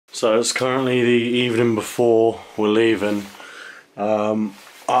So it's currently the evening before we're leaving. First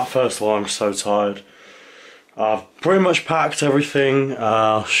of all, I'm so tired. I've pretty much packed everything.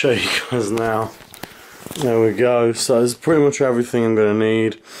 I'll show you guys now. There we go. So there's pretty much everything I'm going to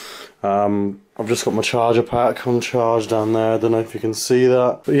need. I've just got my charger pack on charge down there. I don't know if you can see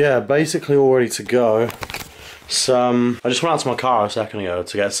that. But yeah, basically all ready to go. I just went out to my car a second ago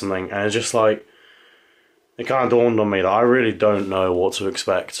to get something, and it's just like, it kind of dawned on me that I really don't know what to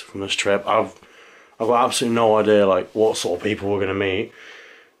expect from this trip. I've got absolutely no idea like what sort of people we're going to meet,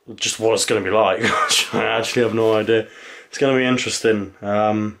 just what it's going to be like. I actually have no idea. It's going to be interesting.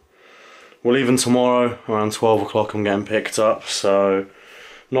 We're leaving tomorrow around 12 o'clock. I'm getting picked up, so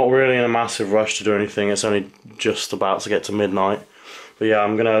not really in a massive rush to do anything. It's only just about to get to midnight. But yeah,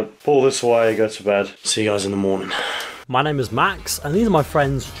 I'm gonna pull this away, go to bed. See you guys in the morning. My name is Max, and these are my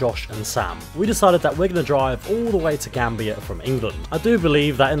friends Josh and Sam. We decided that we're going to drive all the way to Gambia from England. I do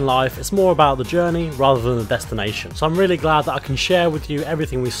believe that in life it's more about the journey rather than the destination. So I'm really glad that I can share with you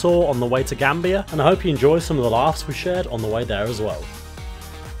everything we saw on the way to Gambia, and I hope you enjoy some of the laughs we shared on the way there as well.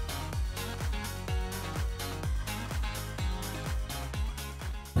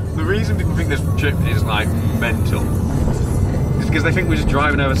 The reason people think this trip is like mental is because they think we're just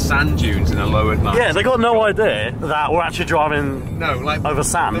driving over sand dunes in a lowered mountain. Yeah, they got no idea that we're actually driving over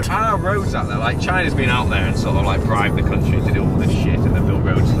sand. There are roads out there, like China's been out there and sort of like bribed the country to do all this shit and they build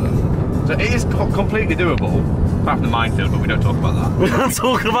roads for them. So it is completely doable, apart from the minefield, but we don't talk about that. We don't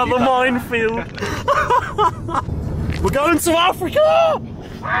talk about the minefield. We're going to Africa!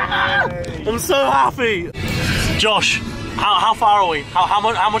 Yay. I'm so happy. Josh, how far are we? How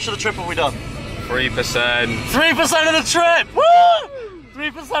much of the trip have we done? 3%. 3% of the trip! Woo!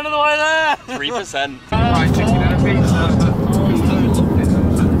 3% of the way there! 3%. Fried chicken and a pizza.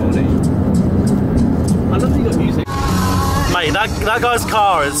 I love that you got music. Mate, that guy's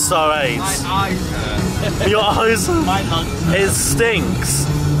car is so AIDS. My eyes hurt. Your eyes? My lungs. It stinks.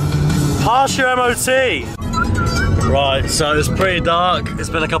 Pass your MOT. Right, so it's pretty dark. It's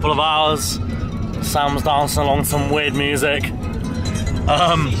been a couple of hours. Sam's dancing along some weird music.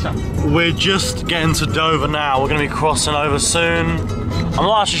 We're just getting to Dover now. We're going to be crossing over soon. I'm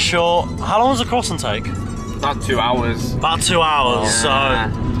not actually sure. How long does the crossing take? About 2 hours. About 2 hours. Yeah.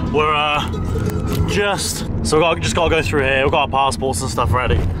 So we're just got to go through here. We've got our passports and stuff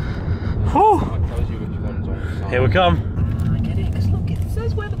ready. Whew. Here we come. I get it, because look, it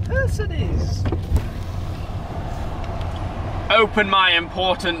says where the person is. Open my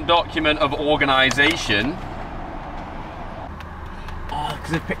important document of organisation. Oh,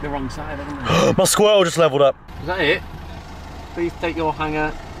 because they've picked the wrong side, haven't they? My squirrel just leveled up. Is that it? Please take your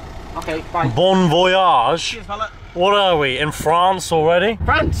hanger. Okay, bye. Bon voyage. Cheers, fella. What are we, in France already?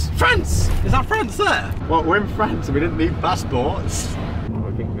 France! France! Is that France there? Well, we're in France and we didn't need passports. I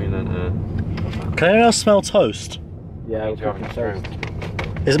think we're in Can you smell toast? Yeah, we're cooking toast.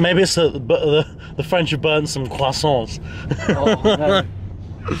 Is it maybe it's the French have burnt some croissants? Oh, no.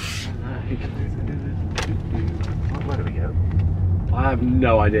 Where do we go? I have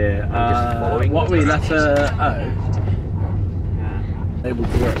no idea. What are we? Letter O? Yeah. Able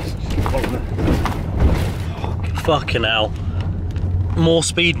to work. Fucking hell. More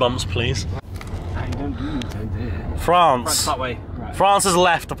speed bumps, please. Don't do it. France. That way. Right. France is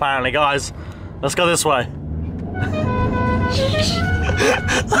left, apparently, guys. Let's go this way.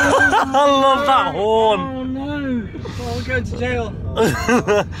 I love that horn. Oh no! Oh, we're going to jail.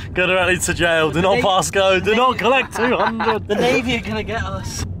 Go directly to jail. Do not pass go. Do not collect 200. The Navy are going to get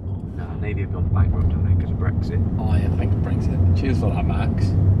us. No, the Navy have gone bankrupt, haven't they, because of Brexit? Oh yeah, thanks Brexit. Cheers for that,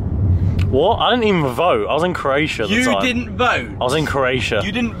 Max. What? I didn't even vote. I was in Croatia at the time. You didn't vote? I was in Croatia.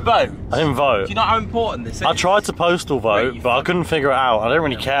 You didn't vote? I didn't vote. Do you know how important this is? I tried to postal vote, but I couldn't figure it out. I don't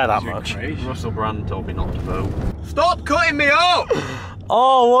really care that much. Russell Brand told me not to vote. Stop cutting me up!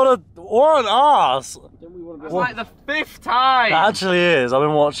 Oh, what an arse! That's like the 5th time! It actually is. I've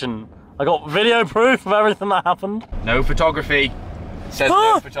been watching. I got video proof of everything that happened. No photography. It says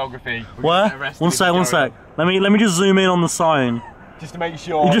no photography. Where? One sec. Let me just zoom in on the sign. Just to make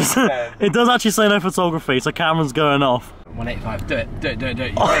sure. It does actually say no photography, so camera's going off. 185. Do it.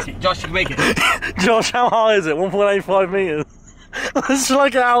 You make it. Josh, you can make it. Josh, how high is it? 1.85 meters. Let's try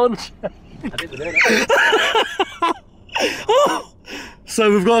like out and check. I didn't do that.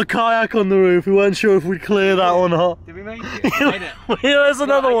 So we've got a kayak on the roof. We weren't sure if we'd clear that or not. Did we make it? We made it. Yeah, there's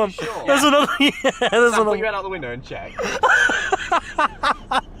another one. Sure? There's another. Yeah, there's another. Put your head out the window and check.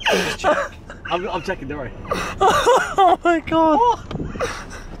 I'm checking, don't worry. Oh my god.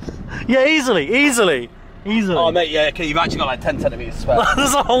 Yeah, easily. Oh mate, yeah, okay, you've actually got like 10 centimetres spare.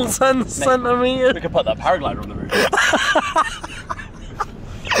 There's a whole 10 centimetres. We could put that paraglider on the roof.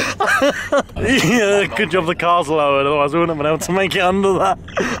 Yeah, good job the car's lowered, otherwise we wouldn't have been able to make it under that.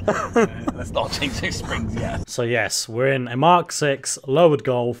 Let's not change those springs yet. So yes, we're in a Mark 6 lowered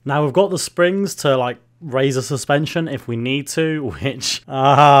Golf. Now we've got the springs to like raise the suspension if we need to, which,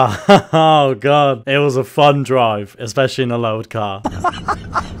 oh god, it was a fun drive, especially in a lowered car.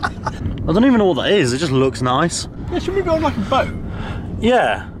 I don't even know what that is, it just looks nice. Yeah, should we go on like a boat?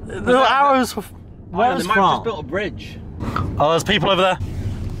 Yeah, the arrows were... Where's they might have just built a bridge. Oh, there's people over there.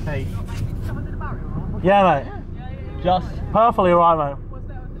 Hey. Yeah, mate. Just perfectly right, mate.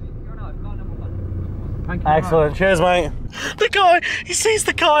 Thank you. Excellent. Cheers, mate. The guy, he sees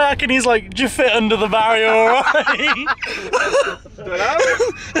the kayak and he's like, do you fit under the barrier alright?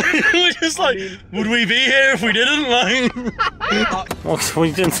 We're just like, would we be here if we didn't? Like, what are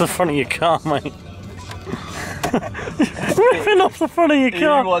you doing to the front of your car, mate? Ripping off the front of your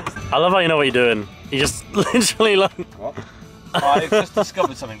car. I love how you know what you're doing. You just literally like... What? I've just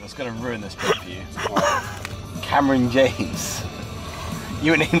discovered something that's going to ruin this bit for you. Cameron James.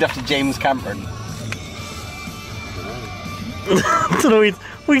 You were named after James Cameron. I don't know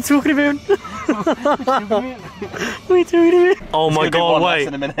what are you talking about? What are you talking about? Oh my god, wait.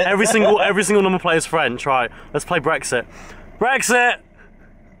 Every single number plays French. Right, let's play Brexit. Brexit!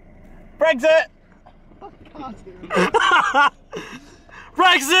 Brexit!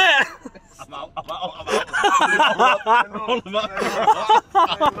 Brexit! I'm out.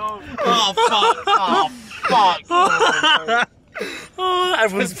 Oh, fuck. Oh,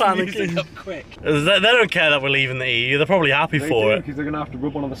 everyone's panicking. Up quick. They don't care that we're leaving the EU. They're probably happy for it. Because they're going to have to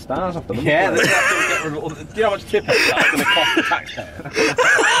rub one of the stars off the number. Yeah, they're going to have to get rid of all the... Do you know how much tip that's going to cost the taxpayer?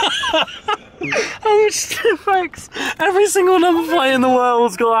 How much Tipex? Every single number plate in the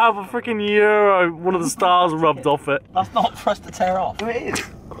world's got to have a freaking euro, one of the stars rubbed off it. That's not for us to tear off. It is.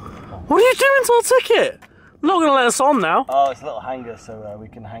 What are you doing to our ticket? They're not going to let us on now. Oh, it's a little hanger, so we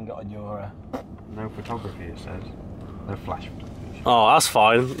can hang it on your... No photography, it says. No flash photography. Oh, that's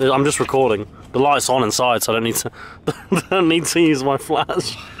fine. I'm just recording. The light's on inside, so I don't need to use my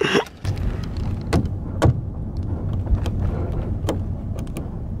flash.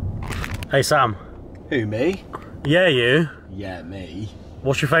 Hey Sam. Who, me? Yeah, you. Yeah, me.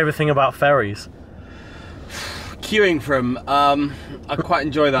 What's your favourite thing about ferries? Queuing for them. I quite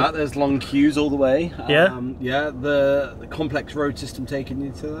enjoy that. There's long queues all the way. Yeah? Yeah, the complex road system taking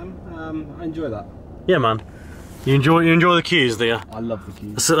you to them. I enjoy that. Yeah, man. You enjoy the queues, do you? I love the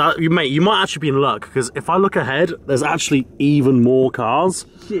queues. So, mate, you might actually be in luck, because if I look ahead, there's actually even more cars.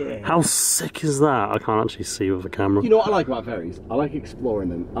 Yeah. How sick is that? I can't actually see with the camera. You know what I like about ferries? I like exploring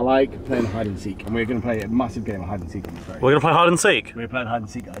them. I like playing hide and seek. And we're going to play a massive game of hide and seek on this ferry. We're going to play hide and seek? We're playing hide and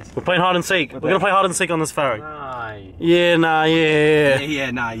seek, guys. We're playing hide and seek. We're going to play hide and seek on this ferry. Aye. Yeah, nah, yeah. Yeah,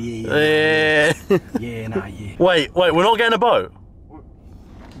 nah, yeah. Yeah. Yeah, nah, yeah. Wait, we're not getting a boat?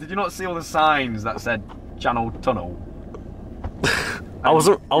 Did you not see all the signs that said Channel Tunnel? I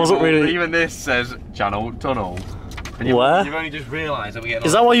wasn't really... Even this says Channel Tunnel. And Where? You've only just realised that we get...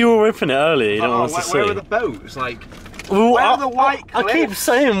 Is that why you were ripping it earlier? You don't want us to see? Where are the boats? Like... Well, where are the white I keep cliffs?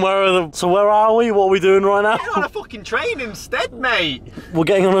 saying where are the... So where are we? What are we doing right now? Get on a fucking train instead, mate! We're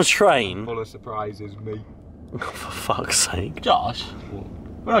getting on a train? Full of surprises, me. For fuck's sake. Josh,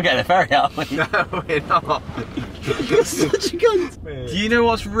 we're not getting a ferry, are we? No, we're not. You're such a cunt. Do you know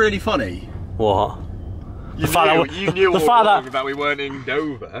what's really funny? What? You fact knew, that- you knew the all fact along that- that we weren't in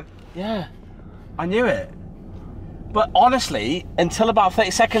Dover. Yeah, I knew it. But honestly, until about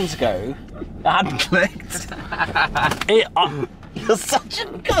 30 seconds ago, I hadn't clicked. You're such a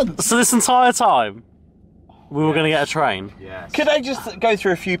cunt. So this entire time, we were going to get a train? Yes. Could I just go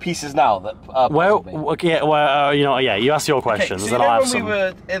through a few pieces now that Well, puzzle me? yeah, well, you know, yeah, you ask your Okay, questions, so you then know I'll have when some. we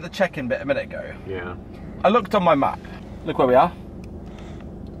were at the check-in bit a minute ago, Yeah. I looked on my map. Look where we are.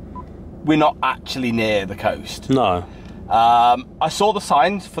 We're not actually near the coast. No. I saw the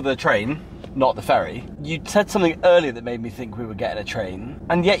signs for the train, not the ferry. You said something earlier that made me think we were getting a train,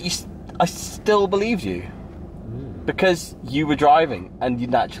 and yet I still believed you. Because you were driving, and you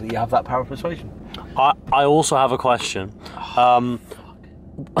naturally have that power of persuasion. I also have a question. The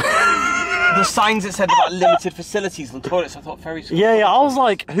signs that said about limited facilities and toilets, I thought ferries... Yeah, I was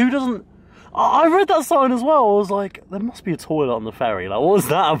like, who doesn't... I read that sign as well. I was like, there must be a toilet on the ferry. Like, what was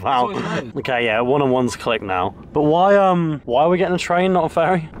that about? Okay, yeah, one-on-one's click now. But why are we getting a train, not a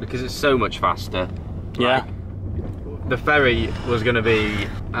ferry? Because it's so much faster. Yeah. The ferry was going to be,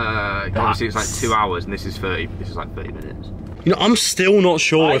 obviously it's like 2 hours, and this is like 30 minutes. You know, I'm still not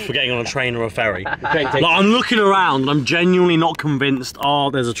sure if we're getting on a train or a ferry. Like, I'm looking around, and I'm genuinely not convinced. Oh,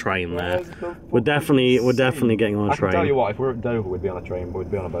 there's a train there. We're definitely getting on a train. I can tell you what, if we're at Dover, we'd be on a train, but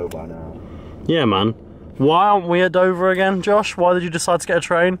we'd be on a boat by now. Yeah, man. Why aren't we at Dover again, Josh? Why did you decide to get a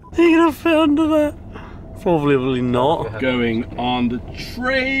train? Are you gonna fit under there? Probably not. Going on the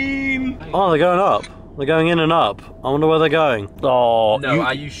train. Oh, they're going up. They're going in and up. I wonder where they're going. Oh, No,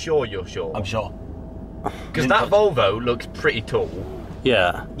 are you sure you're sure? I'm sure. Because that Volvo looks pretty tall.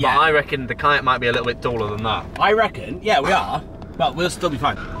 yeah. But I reckon the kayak might be a little bit taller than that. I reckon. Yeah, we are. But we'll still be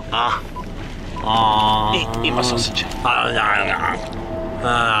fine. Eat my sausage. What?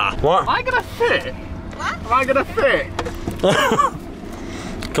 Am I gonna fit? Am I gonna fit?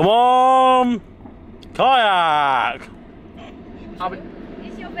 Come on! Kayak!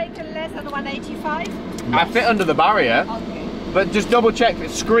 Is your vehicle less than 185? I fit under the barrier, Okay. but just double check.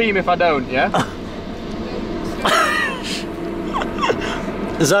 Scream if I don't, yeah?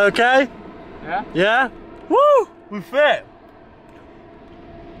 Is that okay? Yeah? Yeah? Woo! We fit!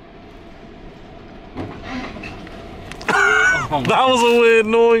 That was a weird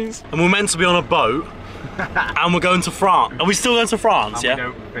noise. And we're meant to be on a boat. And we're going to France. Are we still going to France, yeah? We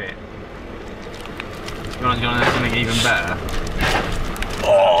don't fit. You want to know something even better?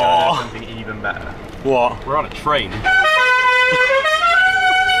 Oh! Something even better. What? We're on a train.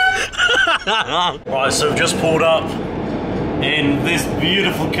 Right, so we've just pulled up in this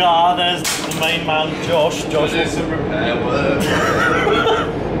beautiful car. There's the main man, Josh. Josh, There's some repair work.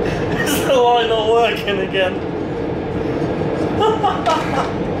 is the light not working again?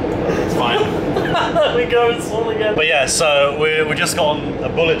 It's fine. There we go, it's on again. But yeah, so we just got on a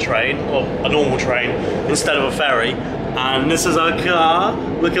bullet train, or a normal train, instead of a ferry. And this is our car.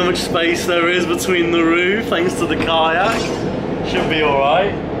 Look how much space there is between the roof, thanks to the kayak. Should be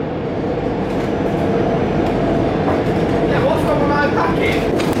alright. Yeah, what's wrong with my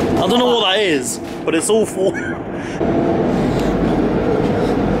packing? I don't know what that is, but it's awful.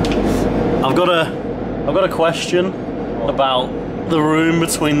 I've got a question about the room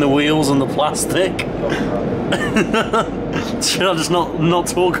between the wheels and the plastic. Should I just not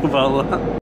talk about that?